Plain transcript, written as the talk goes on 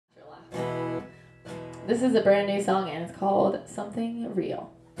This is a brand new song and it's called Something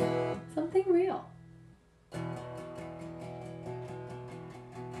Real. Something Real.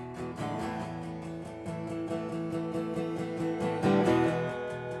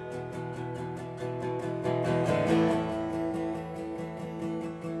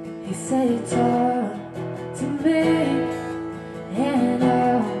 He said he talked to me and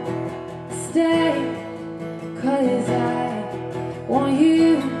I'll stay 'cause I want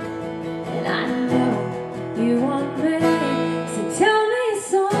you and I know you want me. So tell me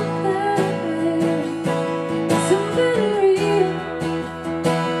something, something real.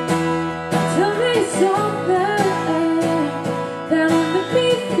 Tell me something that'll make me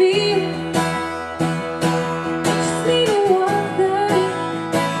feel. I just need one thing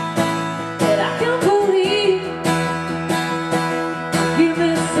that I can believe. Give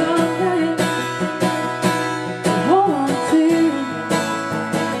me something to hold on to,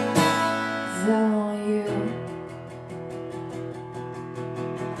 'cause I want you.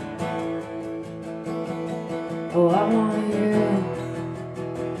 Oh, I want you.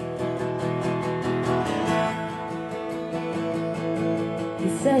 He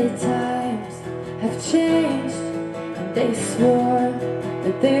said times have changed and they swore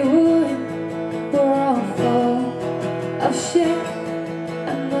that they would. We're all full of shit.